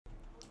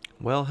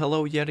Well,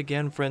 hello yet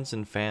again, friends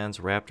and fans.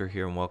 Raptor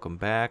here, and welcome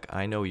back.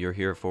 I know you're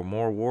here for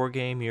more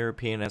Wargame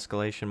European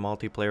Escalation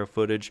multiplayer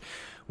footage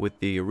with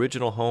the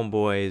original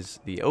homeboys,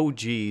 the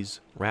OGs,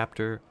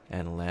 Raptor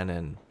and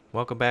Lennon.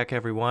 Welcome back,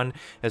 everyone,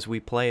 as we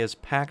play as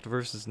Pact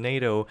versus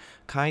NATO,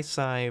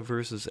 Kaisai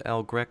versus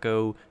El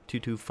Greco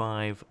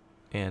 225,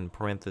 and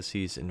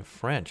parentheses in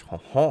French.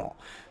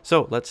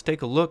 So let's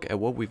take a look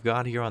at what we've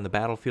got here on the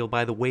battlefield.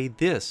 By the way,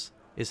 this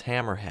is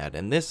Hammerhead,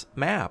 and this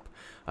map,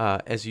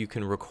 as you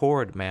can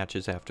record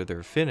matches after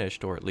they're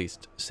finished, or at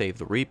least save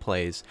the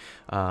replays,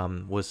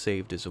 was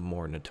saved as a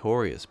more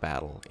notorious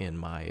battle in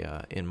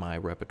my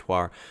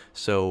repertoire.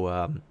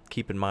 So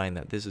keep in mind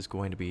that this is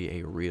going to be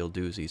a real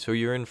doozy. So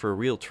you're in for a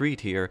real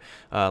treat here.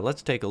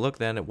 Let's take a look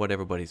then at what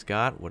everybody's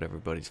got, what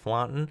everybody's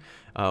flaunting.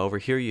 Over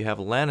here you have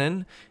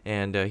Lennon,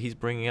 and he's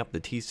bringing up the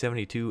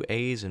T-72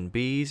 A's and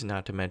B's,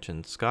 not to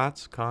mention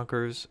Scots,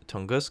 Conquers,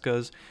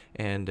 Tunguskas,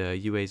 and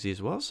UAZ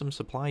as well as some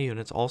supply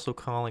units, also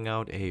calling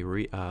out a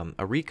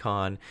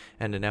recon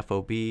and an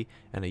FOB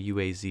and a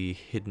UAZ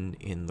hidden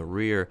in the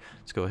rear.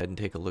 Let's go ahead and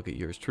take a look at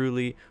yours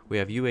truly. We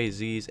have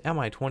UAZs,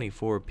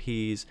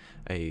 Mi-24Ps,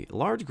 a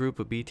large group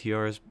of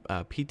BTRs,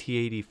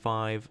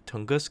 PT-85,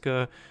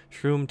 Tunguska,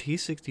 Shroom,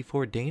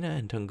 T-64, Dana,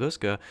 and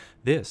Tunguska.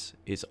 This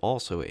is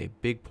also a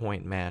big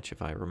point match,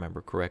 if I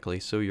remember correctly,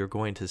 so you're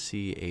going to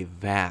see a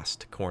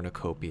vast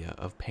cornucopia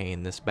of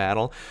pain this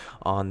battle.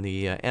 On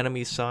the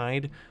enemy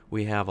side,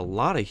 we have a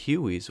lot of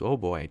Hueys, oh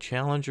boy,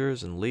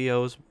 Challengers and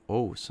Leos.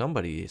 Oh,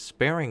 somebody is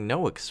sparing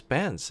no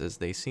expense, as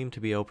they seem to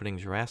be opening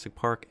Jurassic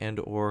Park and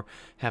or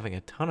having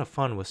a ton of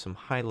fun with some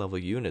high-level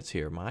units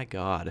here. My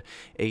God,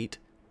 8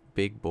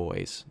 big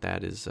boys.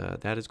 That is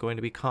going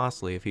to be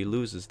costly if he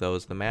loses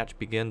those. The match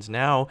begins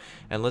now,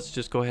 and let's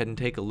just go ahead and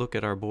take a look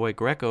at our boy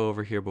Greco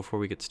over here before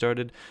we get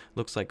started.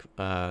 Looks like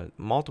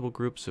multiple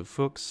groups of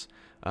Fuchs,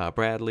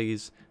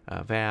 Bradleys,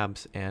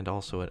 Vabs, and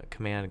also a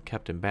command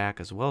kept him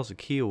back, as well as a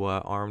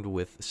Kiowa armed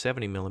with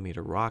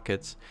 70mm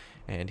rockets,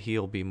 and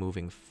he'll be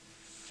moving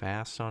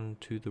fast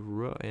onto the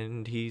road,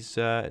 and he's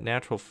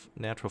natural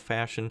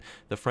fashion.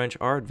 The French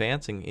are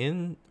advancing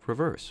in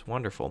reverse.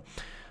 Wonderful.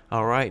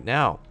 All right,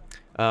 now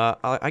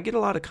I get a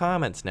lot of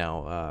comments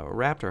now.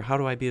 Raptor, how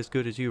do I be as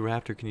good as you?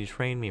 Raptor, can you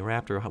train me?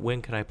 Raptor,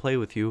 when can I play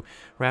with you?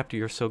 Raptor,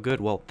 you're so good.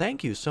 Well,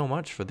 thank you so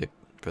much for the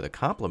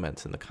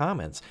compliments in the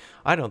comments.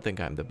 I don't think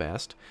I'm the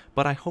best,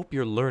 but I hope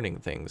you're learning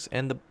things.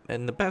 And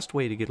the best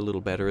way to get a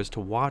little better is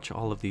to watch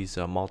all of these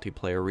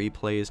multiplayer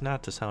replays,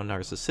 not to sound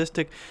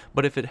narcissistic,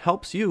 but if it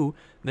helps you,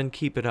 then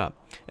keep it up.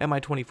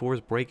 Mi-24 is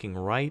breaking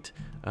right.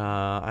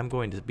 I'm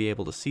going to be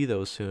able to see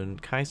those soon.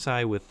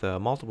 Kaisai with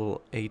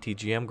multiple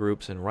ATGM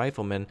groups and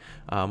riflemen,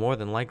 more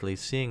than likely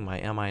seeing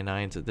my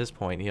Mi-9s at this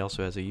point. He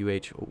also has a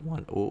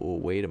UH-1. Oh,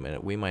 wait a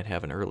minute. We might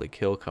have an early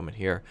kill coming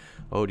here.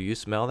 Oh, do you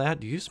smell that?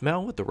 Do you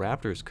smell what the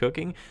Raptor is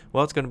cooking?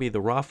 Well, it's going to be the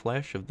raw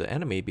flesh of the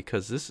enemy,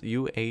 because this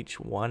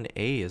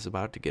UH-1A is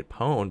about to get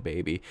pwned,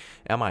 baby.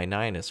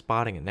 Mi-9 is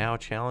spotting it now.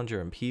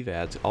 Challenger and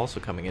PVAD's also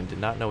coming in. Did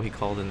not know he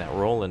called in that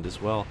Roland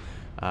as well.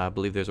 I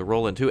believe there's a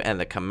Roland too, and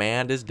the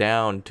command is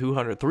down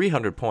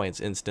 300 points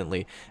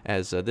instantly,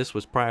 as this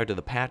was prior to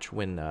the patch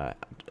when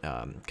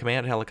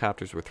command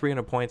helicopters were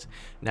 300 points,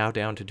 now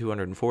down to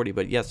 240.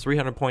 But yes,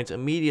 300 points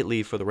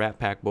immediately for the Rat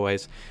Pack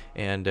boys.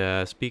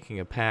 And speaking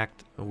of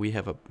packed, we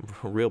have a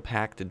real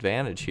packed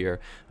advantage here.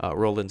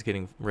 Roland's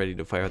getting ready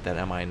to fire at that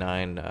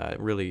Mi-9,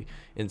 really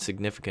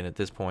insignificant at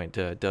this point.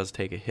 Does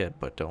take a hit,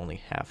 but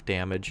only half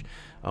damage.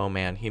 Oh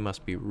man, he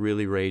must be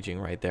really raging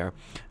right there.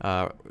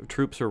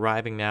 Troops are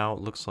arriving now.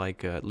 Looks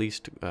like at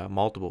least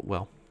multiple,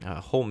 well, a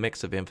whole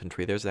mix of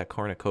infantry. There's that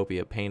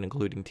cornucopia of pain,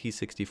 including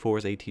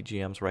T-64s,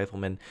 ATGMs,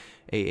 riflemen,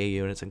 AA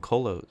units, and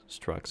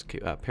Colostructs.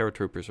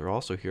 Paratroopers are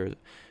also here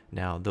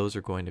now. Those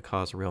are going to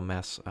cause a real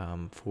mess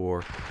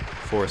for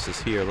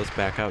forces here. Let's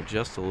back out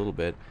just a little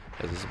bit,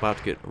 as it's about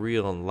to get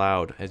real and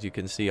loud. As you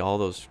can see, all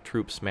those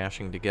troops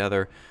smashing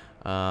together.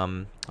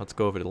 Let's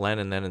go over to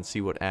Lennon then and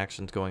see what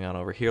action's going on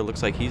over here.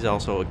 Looks like he's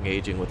also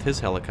engaging with his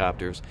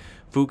helicopters.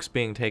 Fuchs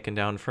being taken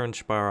down.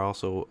 Fernspar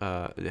also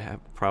have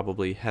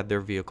probably had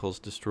their vehicles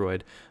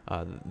destroyed.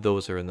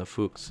 Those are in the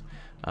Fuchs.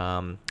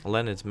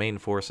 Lennon's main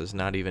force is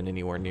not even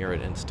anywhere near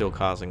it, and still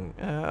causing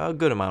a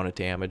good amount of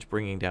damage,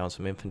 bringing down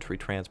some infantry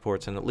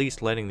transports, and at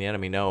least letting the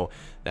enemy know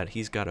that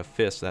he's got a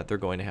fist that they're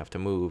going to have to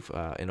move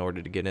in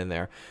order to get in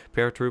there.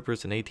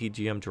 Paratroopers and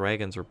ATGM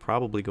Dragons are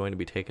probably going to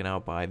be taken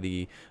out by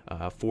the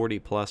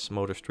 40-plus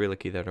motor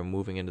Streliki that are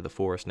moving into the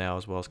forest now,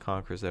 as well as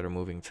Conquerors that are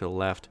moving to the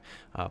left,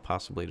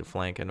 possibly to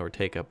flank and or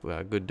take up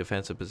a good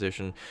defensive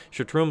position.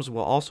 Shatrooms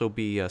will also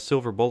be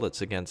silver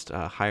bullets against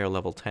higher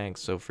level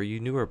tanks, so for you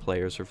newer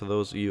players, or for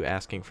those of you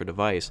asking for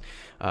device,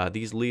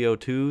 these Leo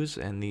 2s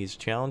and these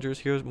Challengers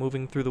here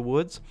moving through the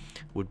woods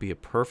would be a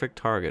perfect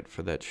target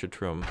for that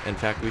Shatroom. In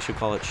fact, we should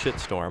call it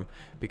Shitstorm,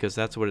 because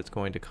that's what it's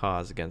going to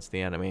cause against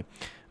the enemy.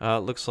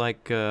 Looks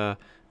like the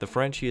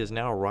Frenchie is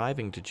now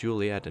arriving to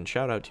Juliet, and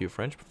shout out to you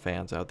French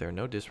fans out there,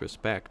 no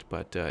disrespect,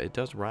 but it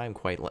does rhyme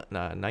quite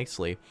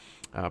nicely.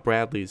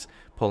 Bradleys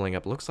pulling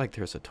up. Looks like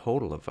there's a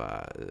total of,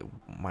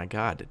 my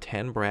God,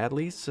 10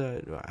 Bradleys?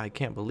 I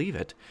can't believe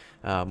it.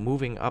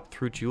 Moving up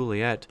through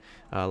Juliet,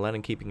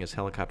 Lennon keeping his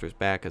helicopters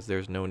back as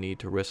there's no need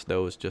to risk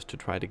those just to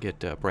try to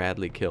get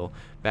Bradley kill.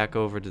 Back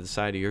over to the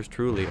side of yours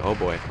truly. Oh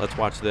boy, let's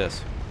watch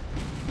this.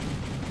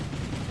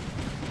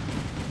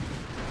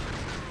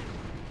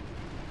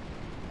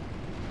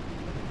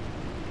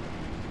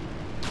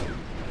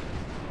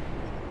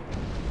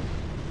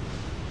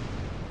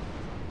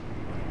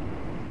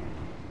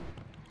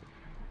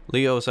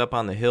 Leo's up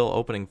on the hill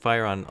opening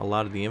fire on a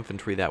lot of the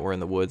infantry that were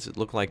in the woods. It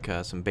looked like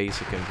some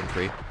basic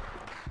infantry.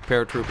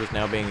 Paratroopers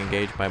now being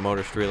engaged by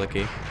Motor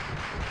Strelicky.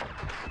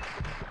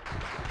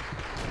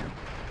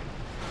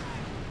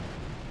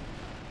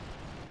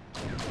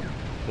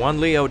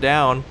 One Leo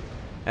down,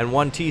 and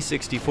one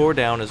T-64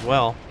 down as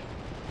well.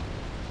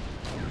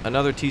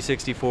 Another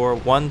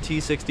T-64, one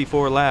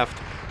T-64 left.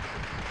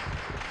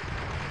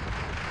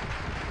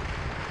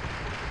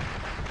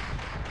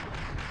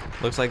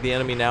 Looks like the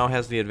enemy now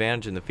has the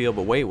advantage in the field,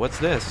 but wait, what's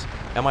this?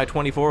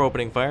 Mi-24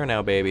 opening fire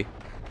now, baby.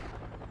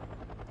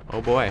 Oh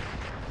boy.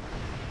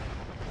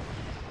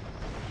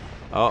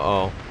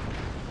 Uh-oh.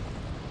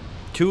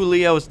 2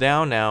 Leos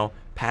down now,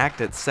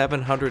 packed at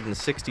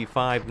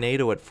 765,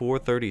 NATO at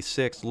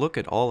 436. Look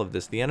at all of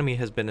this. The enemy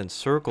has been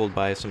encircled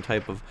by some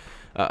type of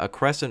a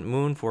crescent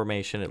moon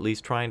formation, at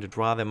least trying to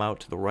draw them out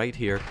to the right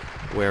here,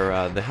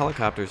 where the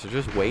helicopters are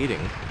just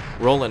waiting.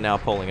 Roland now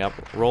pulling up.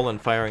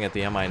 Roland firing at the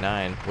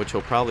Mi-9, which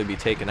will probably be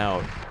taken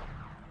out.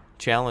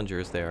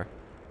 Challengers there.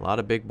 A lot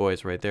of big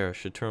boys right there.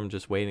 Shaturum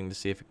just waiting to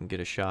see if he can get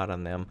a shot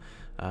on them.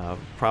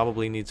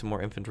 Probably need some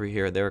more infantry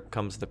here. There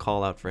comes the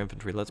call out for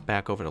infantry. Let's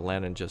back over to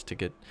Lennon just to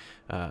get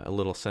a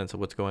little sense of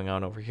what's going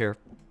on over here.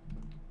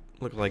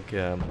 Look like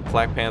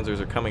flak panzers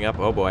are coming up.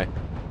 Oh boy.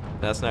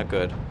 That's not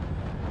good.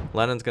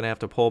 Lennon's going to have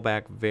to pull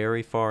back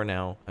very far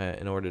now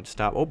in order to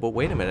stop. Oh, but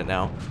wait a minute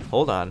now.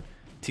 Hold on.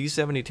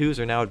 T-72s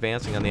are now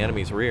advancing on the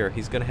enemy's rear.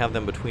 He's going to have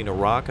them between a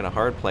rock and a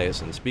hard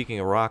place. And speaking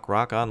of rock,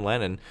 rock on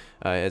Lennon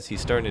as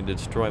he's starting to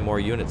destroy more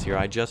units here.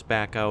 I just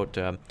back out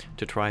to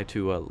try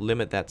to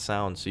limit that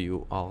sound so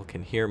you all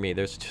can hear me.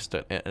 There's just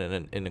a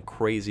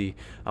crazy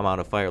amount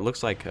of fire.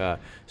 Looks like,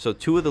 so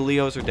 2 of the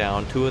Leos are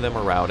down, 2 of them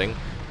are routing.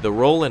 The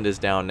Roland is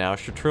down now.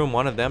 Shatrum,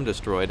 one of them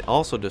destroyed,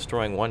 also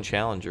destroying 1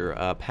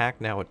 Challenger. Pack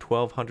now at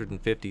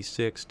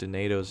 1,256 to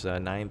NATO's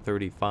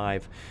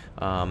 935.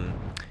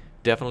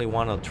 Definitely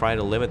want to try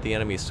to limit the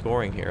enemy's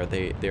scoring here.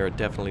 They are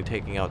definitely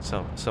taking out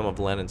some of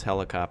Lennon's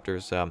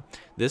helicopters.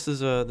 This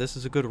is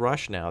a good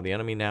rush now. The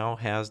enemy now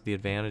has the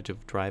advantage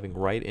of driving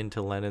right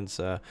into Lennon's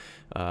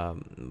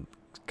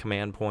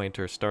command point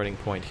or starting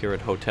point here at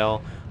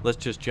Hotel. Let's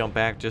just jump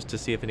back just to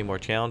see if any more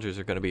challengers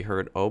are going to be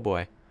hurt. Oh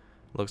boy.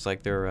 Looks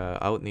like they're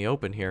out in the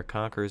open here.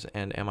 Conquers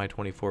and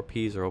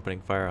Mi-24Ps are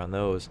opening fire on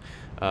those.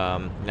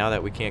 Now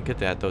that we can't get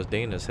that, those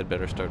Danas had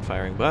better start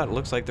firing. But it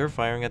looks like they're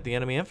firing at the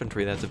enemy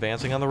infantry that's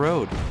advancing on the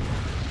road.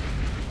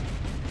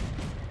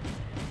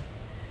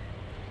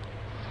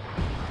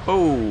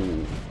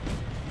 Oh!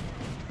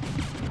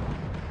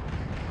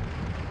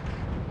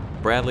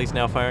 Bradley's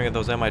now firing at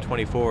those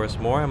Mi-24s.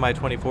 More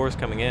Mi-24s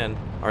coming in.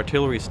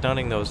 Artillery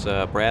stunning those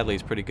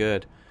Bradleys pretty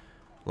good.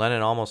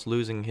 Lennon almost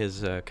losing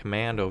his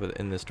command over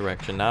in this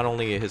direction. Not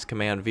only his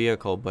command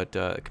vehicle, but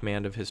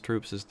command of his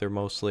troops as they're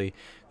mostly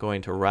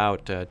going to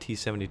rout.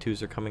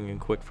 T-72s are coming in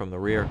quick from the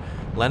rear.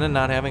 Lennon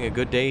not having a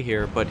good day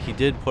here, but he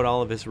did put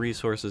all of his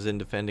resources in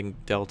defending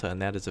Delta,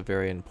 and that is a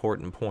very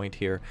important point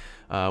here.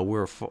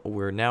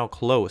 We're now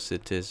close.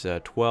 It is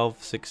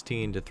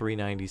 12-16 to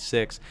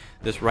 396.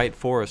 This right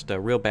forest, a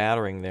real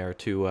battering there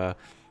to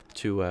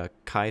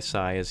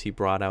Kaisai as he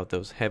brought out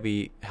those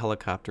heavy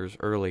helicopters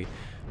early.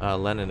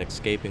 Lennon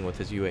escaping with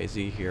his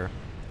UAZ here.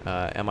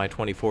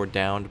 Mi-24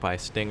 downed by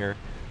Stinger,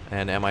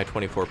 and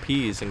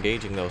Mi-24Ps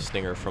engaging those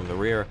Stinger from the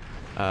rear.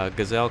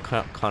 Gazelle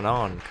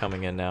Canon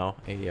coming in now,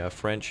 a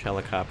French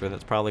helicopter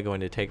that's probably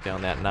going to take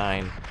down that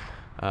 9.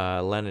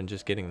 Lennon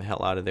just getting the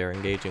hell out of there,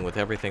 engaging with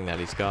everything that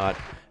he's got,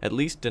 at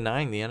least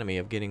denying the enemy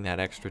of getting that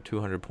extra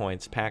 200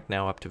 points. Pack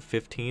now up to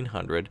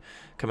 1,500.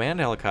 Command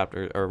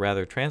helicopter, or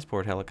rather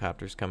transport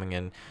helicopters coming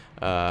in.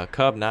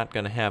 Cub not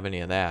going to have any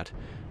of that.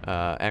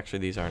 Actually,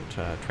 these aren't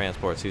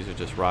transports; these are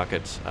just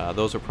rockets.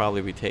 Those will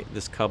probably be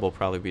this Cub will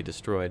probably be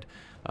destroyed,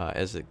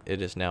 as it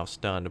is now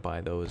stunned by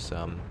those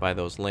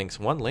Lynx.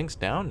 1 Lynx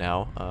down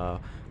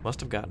now. Must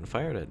have gotten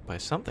fired at by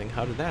something.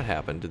 How did that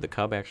happen? Did the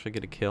Cub actually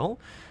get a kill?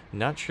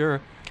 Not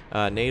sure.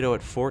 NATO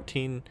at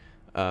 15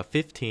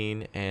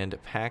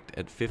 and packed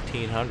at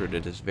 1,500.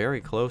 It is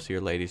very close here,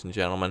 ladies and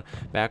gentlemen.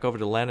 Back over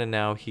to Lennon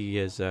now. He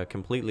is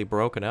completely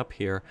broken up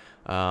here.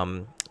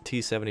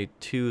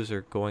 T-72s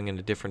are going in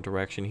a different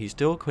direction. He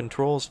still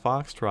controls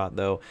Foxtrot,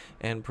 though,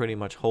 and pretty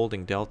much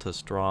holding Delta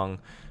strong.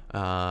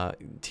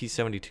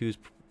 T-72s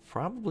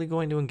probably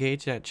going to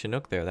engage that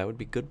Chinook there. That would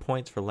be good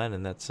points for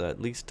Lennon. That's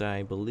at least,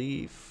 I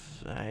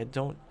believe,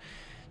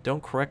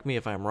 don't correct me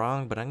if I'm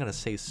wrong, but I'm going to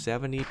say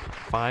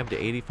 75 to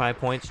 85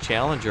 points.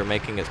 Challenger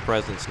making its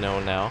presence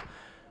known now.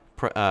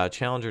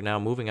 Challenger now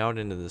moving out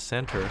into the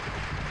center.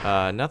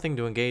 Nothing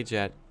to engage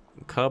at.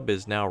 Cub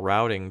is now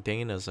routing.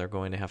 Dana's are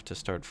going to have to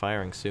start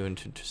firing soon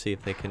to see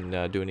if they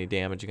can do any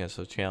damage against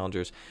those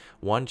challengers.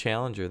 One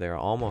challenger there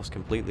almost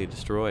completely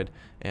destroyed,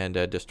 and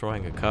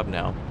destroying a Cub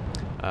now.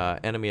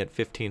 Enemy at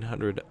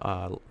 1500,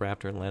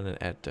 Raptor and Lenin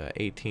at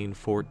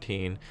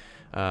 1814.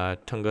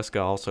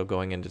 Tunguska also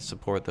going in to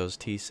support those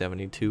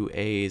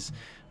T-72As.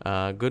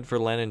 Good for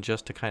Lenin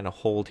just to kind of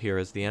hold here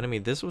as the enemy.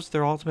 This was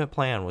their ultimate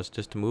plan, was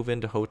just to move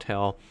into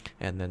hotel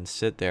and then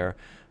sit there,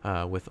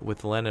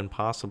 with Lenin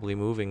possibly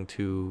moving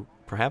to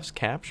perhaps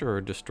capture or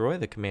destroy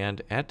the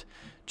command at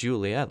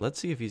Juliet. Let's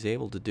see if he's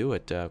able to do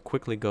it.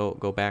 Quickly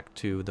go back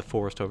to the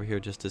forest over here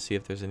just to see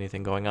if there's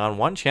anything going on.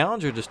 One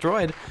challenger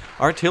destroyed.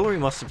 Artillery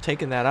must have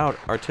taken that out.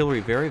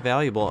 Artillery very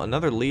valuable.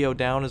 Another Leo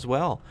down as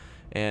well.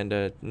 And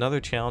another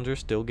challenger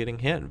still getting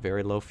hit.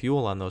 Very low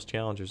fuel on those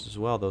challengers as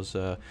well. Those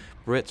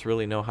Brits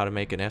really know how to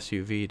make an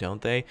SUV,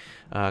 don't they?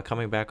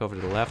 Coming back over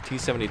to the left.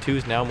 T-72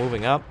 is now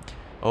moving up.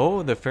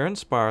 Oh, the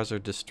Fernspars are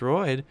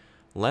destroyed.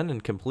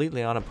 Lenin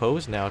completely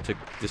unopposed now to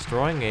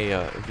destroying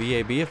a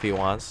VAB if he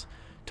wants.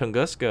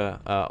 Tunguska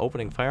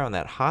opening fire on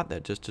that hot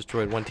that just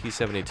destroyed one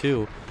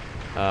T-72.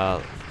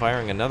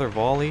 Firing another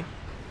volley.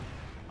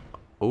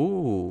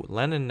 Ooh,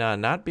 Lenin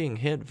not being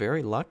hit.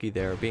 Very lucky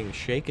there, being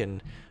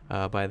shaken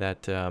by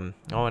that.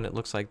 Oh, and it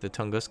looks like the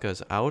Tunguska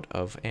is out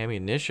of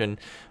ammunition.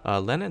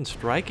 Lenin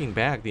striking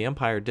back. The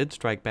Empire did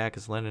strike back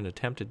as Lenin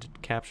attempted to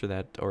capture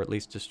that, or at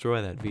least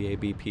destroy that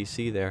VAB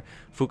PC there.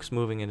 F.A.Q's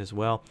moving in as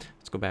well.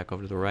 Let's go back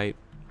over to the right.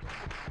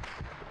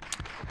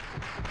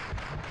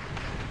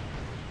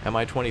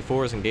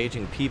 Mi-24 is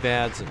engaging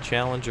PVADs and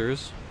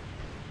challengers.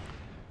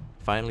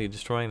 Finally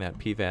destroying that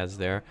PVADs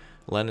there.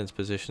 Lenin's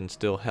position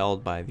still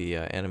held by the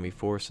enemy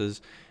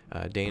forces.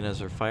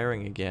 Danas are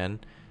firing again.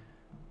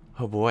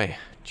 Oh boy,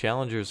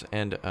 challengers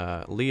and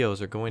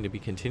Leos are going to be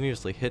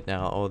continuously hit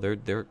now. Oh,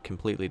 they're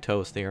completely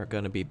toast. They are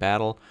going to be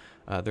battle.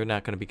 They're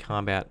not going to be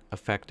combat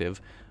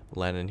effective.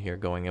 Lenin here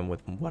going in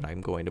with what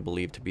I'm going to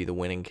believe to be the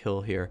winning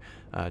kill here.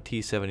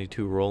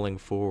 T-72 rolling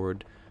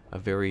forward, a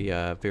very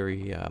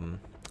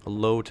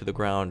low to the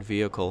ground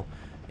vehicle,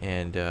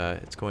 and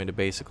it's going to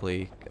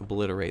basically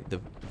obliterate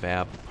the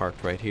VAB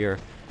parked right here.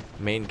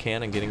 Main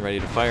cannon getting ready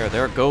to fire.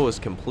 There it goes.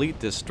 Complete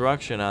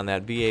destruction on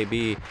that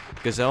VAB.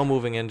 Gazelle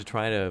moving in to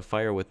try to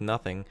fire with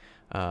nothing.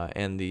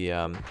 And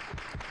the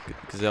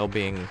Gazelle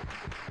being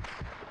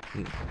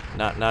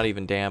not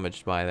even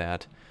damaged by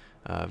that.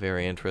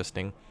 Very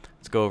interesting.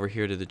 Let's go over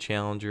here to the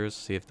challengers,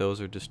 see if those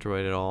are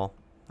destroyed at all.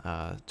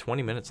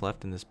 20 minutes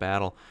left in this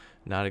battle.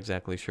 Not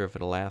exactly sure if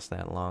it'll last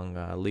that long.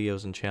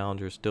 Leos and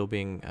challengers still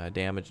being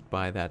damaged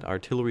by that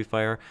artillery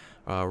fire,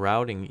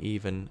 routing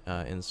even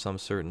in some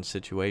certain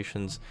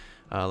situations.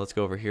 Let's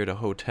go over here to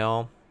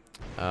hotel.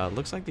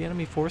 Looks like the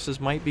enemy forces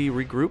might be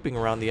regrouping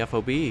around the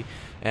FOB,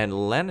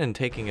 and Lenin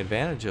taking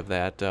advantage of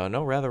that.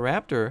 No, rather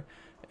Raptor.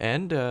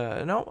 And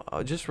no,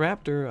 just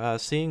Raptor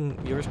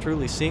seeing yours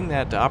truly, seeing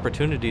that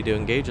opportunity to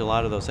engage a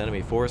lot of those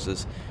enemy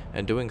forces,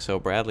 and doing so,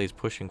 Bradley's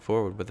pushing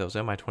forward with those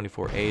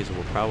Mi-24As and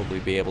will probably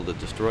be able to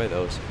destroy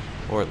those,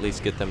 or at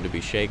least get them to be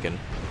shaken.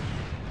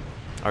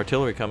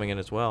 Artillery coming in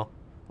as well.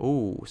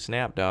 Ooh,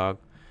 snap dog.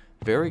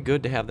 Very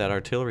good to have that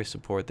artillery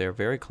support there,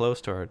 very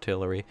close to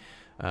artillery.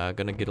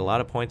 Gonna get a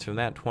lot of points from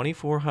that.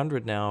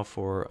 2,400 now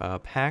for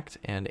Pact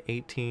and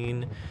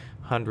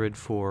 1,800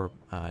 for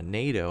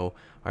NATO.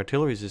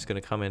 Artillery is just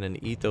going to come in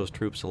and eat those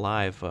troops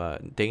alive.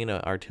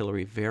 Dana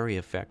artillery very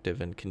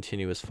effective and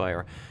continuous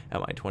fire.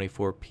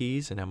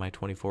 Mi-24Ps and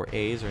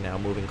Mi-24As are now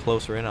moving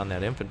closer in on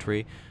that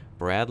infantry.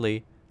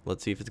 Bradley,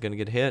 let's see if it's going to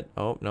get hit.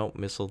 Oh, no,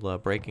 missile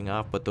breaking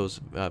off, but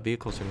those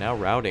vehicles are now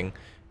routing,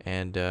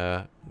 and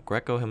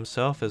Greco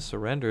himself has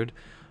surrendered.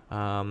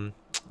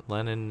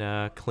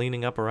 Lenin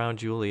cleaning up around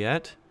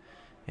Juliet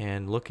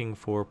and looking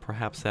for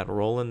perhaps that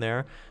roll in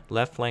there.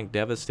 Left flank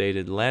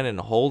devastated. Lenin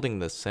holding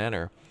the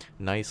center.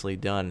 Nicely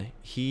done.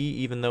 He,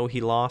 even though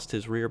he lost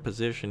his rear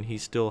position, he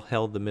still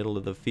held the middle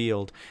of the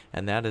field,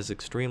 and that is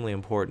extremely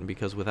important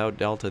because without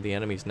Delta, the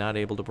enemy's not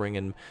able to bring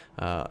in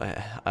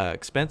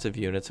expensive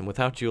units, and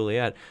without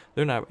Juliet,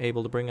 they're not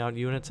able to bring out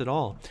units at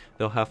all.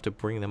 They'll have to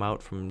bring them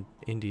out from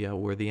India,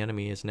 where the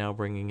enemy is now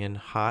bringing in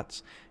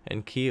HOTS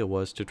and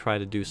Kiowas to try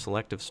to do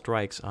selective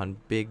strikes on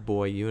big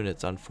boy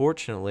units.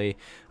 Unfortunately,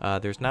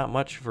 there's not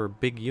much for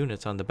big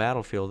units on the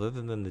battlefield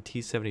other than the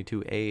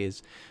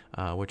T-72As,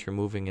 which are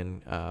moving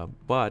in,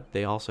 but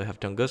they also have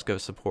Tunguska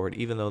support,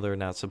 even though they're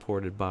not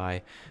supported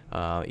by,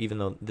 even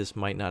though this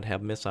might not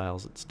have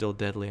missiles, it's still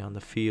deadly on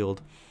the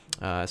field.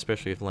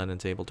 Especially if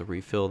Lenin's able to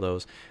refill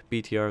those.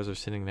 BTRs are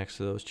sitting next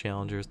to those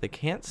challengers. They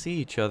can't see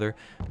each other,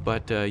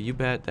 but you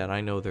bet that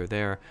I know they're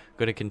there.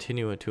 Going to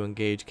continue to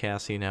engage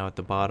Cassie now at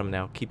the bottom.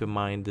 Now, keep in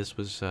mind this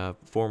was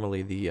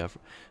formerly the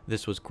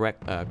this was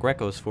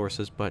Greco's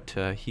forces, but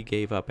he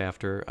gave up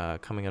after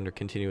coming under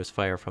continuous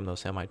fire from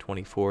those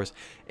Mi-24s.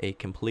 A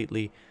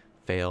completely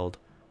failed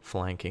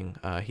flanking.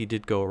 He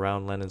did go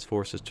around Lenin's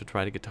forces to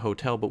try to get to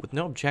Hotel, but with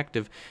no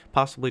objective,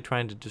 possibly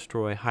trying to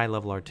destroy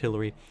high-level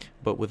artillery.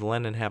 But with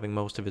Lenin having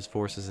most of his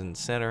forces in the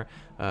center,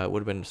 it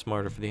would have been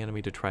smarter for the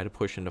enemy to try to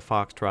push into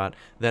Foxtrot,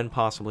 then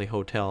possibly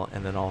Hotel,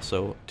 and then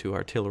also to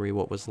artillery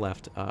what was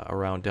left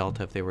around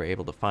Delta if they were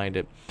able to find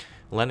it.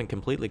 Lenin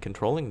completely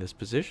controlling this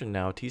position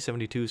now.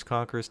 T-72s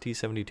Conquerors,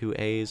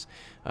 T-72As,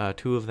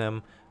 2 of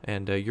them,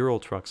 and Ural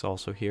trucks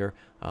also here.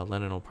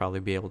 Lenin will probably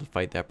be able to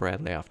fight that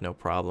Bradley off no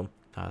problem.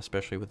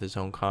 Especially with his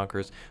own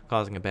Conquerors,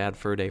 causing a bad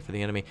fur day for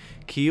the enemy.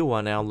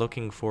 Kiowa now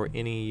looking for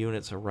any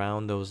units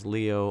around those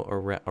Leo,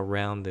 or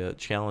around the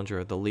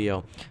Challenger, the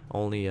Leo.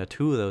 Only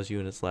 2 of those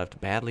units left,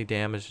 badly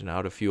damaged and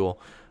out of fuel.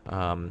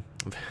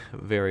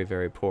 Very,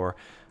 very poor.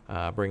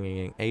 Bringing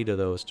in 8 of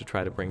those to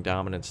try to bring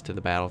dominance to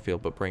the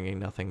battlefield, but bringing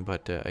nothing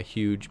but a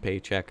huge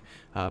paycheck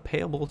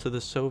payable to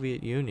the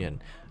Soviet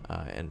Union,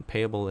 and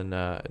payable in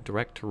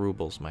direct to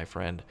rubles, my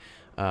friend.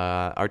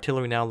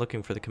 Artillery now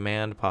looking for the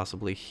command,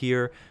 possibly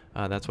here.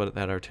 That's what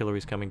that artillery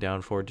is coming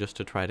down for, just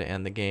to try to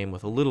end the game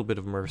with a little bit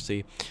of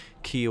mercy.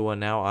 Kiowa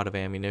now out of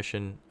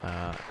ammunition.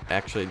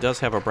 Actually, it does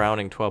have a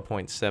Browning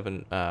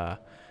 12.7,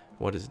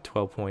 what is it,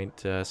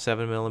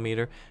 12.7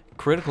 millimeter.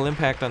 Critical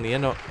impact on the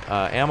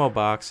ammo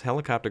box.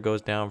 Helicopter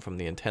goes down from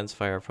the intense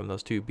fire from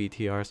those 2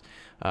 BTRs.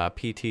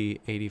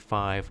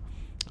 PT-85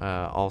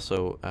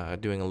 also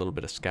doing a little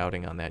bit of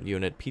scouting on that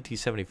unit.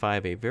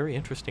 PT-75, a very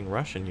interesting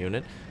Russian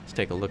unit. Let's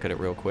take a look at it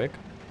real quick.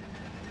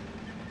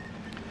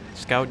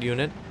 Scout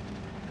unit.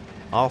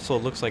 Also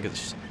looks like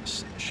it's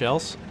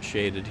shell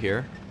shaded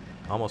here.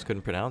 Almost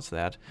couldn't pronounce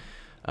that.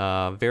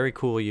 Very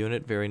cool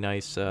unit, very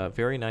nice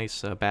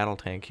battle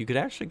tank. You could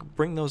actually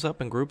bring those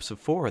up in groups of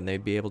 4 and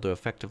they'd be able to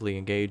effectively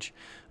engage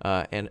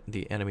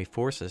the enemy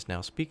forces.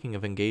 Now, speaking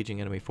of engaging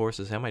enemy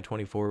forces,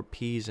 Mi-24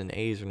 Ps and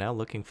As are now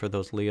looking for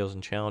those Leos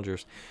and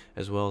Challengers,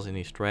 as well as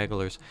any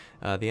stragglers.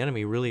 The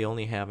enemy really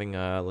only having,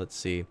 let's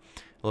see,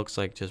 looks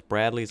like just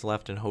Bradley's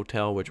left in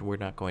Hotel, which we're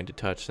not going to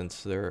touch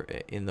since they're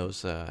in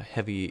those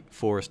heavy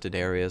forested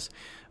areas,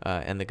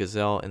 and the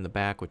Gazelle in the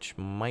back, which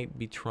might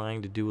be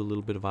trying to do a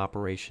little bit of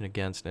operation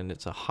against, and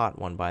it's a hot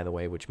one, by the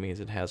way, which means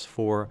it has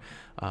 4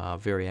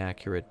 very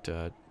accurate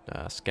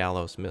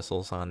Scalos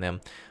missiles on them.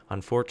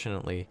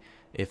 Unfortunately,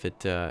 if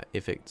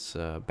it's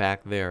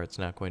back there, it's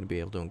not going to be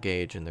able to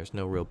engage, and there's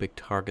no real big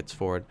targets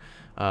for it.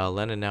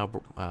 Lenin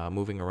now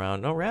moving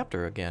around. No,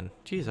 Raptor again.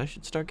 Geez, I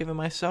should start giving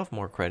myself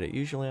more credit.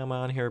 Usually I'm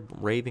on here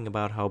raving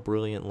about how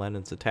brilliant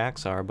Lenin's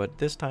attacks are, but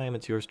this time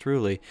it's yours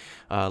truly.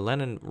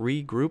 Lenin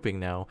regrouping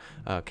now,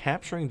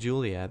 capturing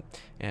Juliet,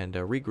 and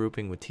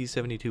regrouping with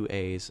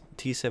T-72As,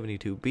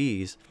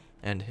 T-72Bs,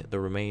 and the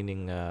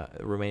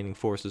remaining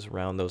forces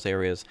around those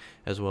areas,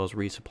 as well as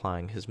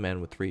resupplying his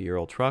men with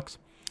 3-year-old trucks.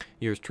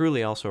 Yours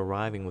truly also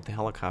arriving with the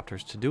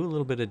helicopters to do a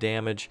little bit of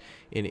damage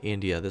in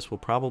India. This will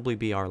probably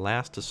be our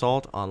last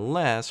assault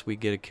unless we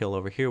get a kill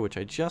over here, which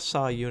I just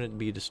saw a unit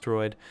be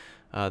destroyed.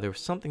 There was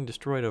something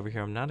destroyed over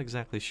here. I'm not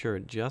exactly sure.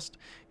 It just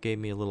gave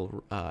me a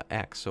little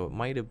X, so it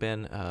might have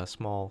been a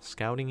small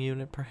scouting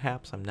unit,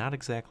 perhaps. I'm not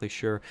exactly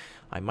sure.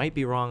 I might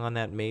be wrong on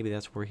that. Maybe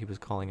that's where he was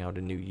calling out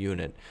a new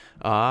unit.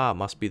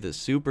 Must be the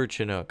Super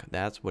Chinook.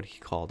 That's what he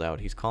called out.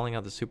 He's calling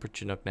out the Super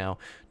Chinook now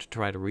to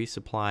try to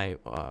resupply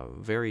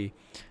very,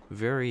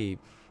 very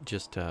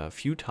just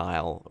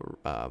futile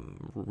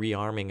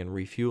rearming and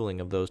refueling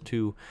of those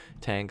 2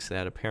 tanks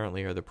that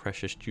apparently are the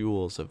precious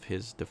jewels of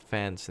his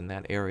defense in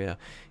that area,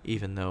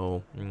 even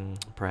though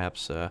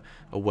perhaps a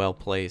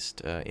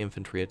well-placed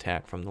infantry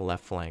attack from the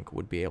left flank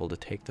would be able to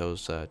take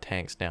those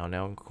tanks down.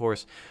 Now, of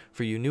course,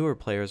 for you newer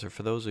players, or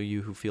for those of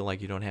you who feel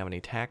like you don't have any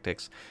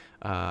tactics,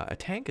 a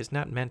tank is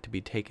not meant to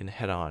be taken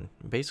head-on.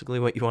 Basically,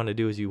 what you want to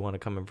do is you want to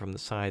come in from the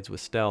sides with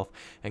stealth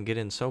and get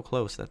in so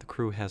close that the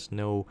crew has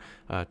no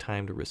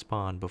time to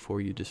respond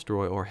before you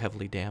destroy or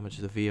heavily damage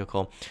the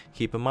vehicle.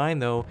 Keep in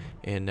mind, though,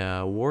 in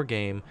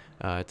Wargame,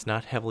 it's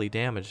not heavily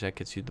damaged that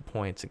gets you the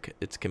points.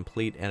 It's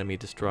complete enemy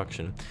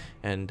destruction.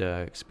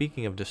 And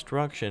speaking of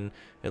destruction,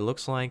 it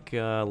looks like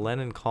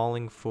Lenin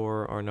calling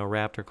for, or no,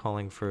 Raptor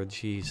calling for,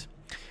 geez,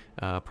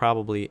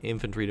 probably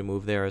infantry to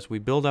move there. As we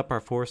build up our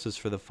forces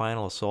for the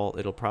final assault,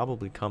 it'll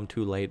probably come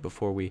too late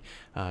before we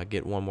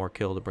get one more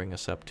kill to bring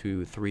us up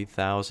to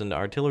 3,000.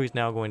 Artillery is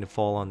now going to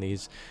fall on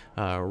these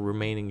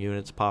remaining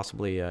units,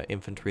 possibly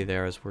infantry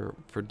there, as we're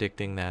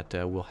predicting that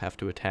we'll have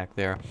to attack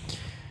there.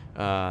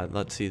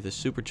 Let's see, the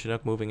Super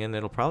Chinook moving in.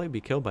 It'll probably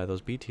be killed by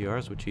those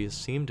BTRs, which he has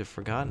seemed to have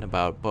forgotten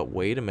about. But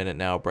wait a minute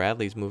now.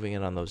 Bradley's moving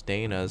in on those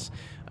Danas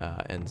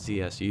and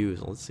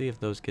ZSUs. Let's see if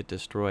those get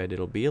destroyed.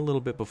 It'll be a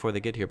little bit before they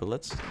get here, but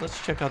let's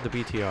check out the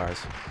BTRs.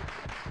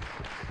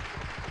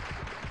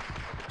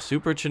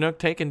 Super Chinook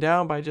taken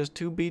down by just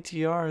 2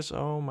 BTRs.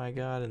 Oh my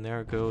god, and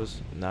there it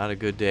goes. Not a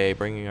good day,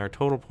 bringing our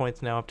total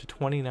points now up to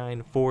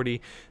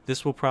 2940.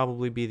 This will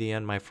probably be the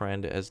end, my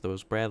friend, as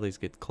those Bradleys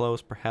get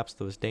close. Perhaps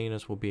those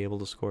Danas will be able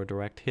to score a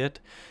direct hit.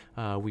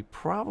 We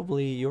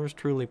probably, yours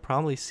truly,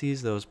 probably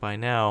sees those by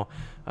now.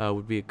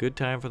 would be a good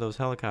time for those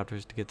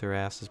helicopters to get their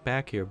asses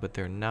back here, but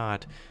they're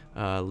not.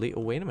 Leo,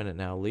 wait a minute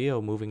now.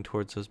 Leo moving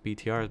towards those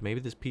BTRs. Maybe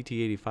this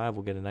PT-85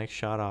 will get a nice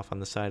shot off on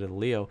the side of the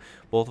Leo.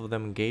 Both of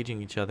them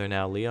engaging each other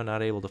now. Leo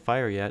not able to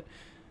fire yet.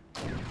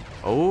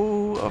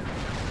 Oh,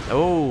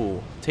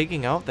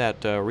 taking out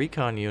that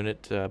recon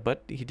unit,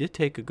 but he did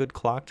take a good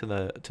clock to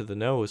the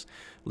nose.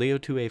 Leo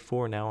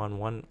 2A4 now on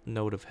 1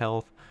 note of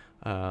health.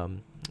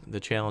 The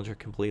Challenger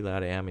completely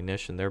out of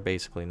ammunition. They're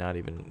basically not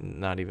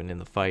even in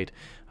the fight.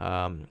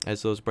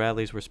 As those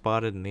Bradleys were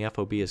spotted and the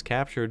FOB is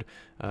captured,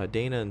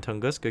 Dana and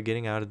Tunguska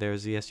getting out of there.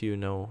 ZSU,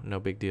 no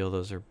big deal.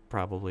 Those are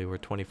probably were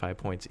 25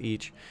 points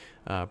each.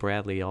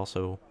 Bradley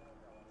also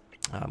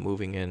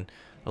moving in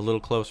a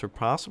little closer,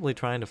 possibly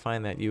trying to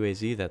find that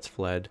UAZ that's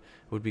fled.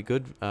 It would be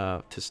good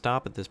to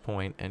stop at this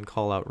point and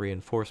call out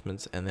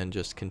reinforcements and then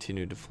just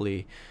continue to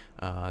flee.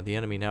 The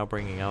enemy now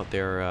bringing out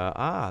their...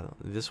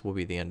 this will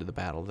be the end of the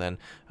battle then.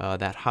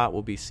 That hot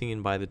will be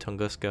seen by the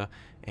Tunguska,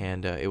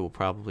 and it will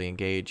probably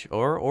engage,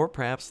 or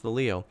perhaps the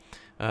Leo.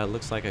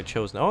 Looks like I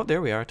chose... Oh,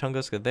 there we are,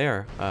 Tunguska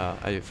there.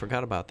 I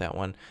forgot about that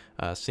one.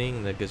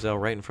 Seeing the Gazelle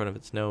right in front of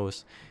its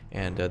nose,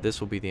 and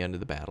this will be the end of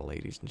the battle,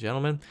 ladies and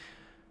gentlemen.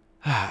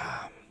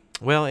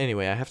 Well,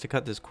 anyway, I have to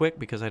cut this quick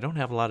because I don't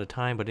have a lot of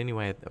time, but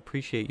anyway, I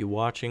appreciate you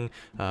watching.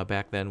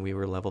 Back then, we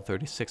were level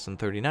 36 and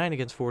 39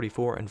 against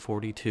 44 and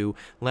 42.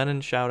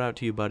 Lennon, shout out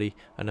to you, buddy.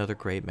 Another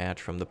great match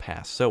from the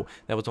past. So,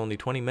 that was only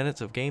 20 minutes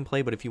of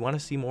gameplay, but if you want to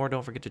see more,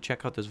 don't forget to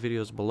check out those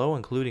videos below,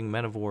 including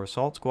Men of War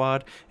Assault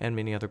Squad and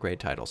many other great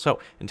titles. So,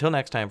 until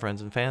next time,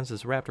 friends and fans, this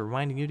is Raptor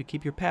reminding you to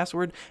keep your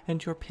password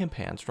and your pimp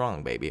hand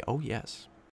strong, baby. Oh, yes.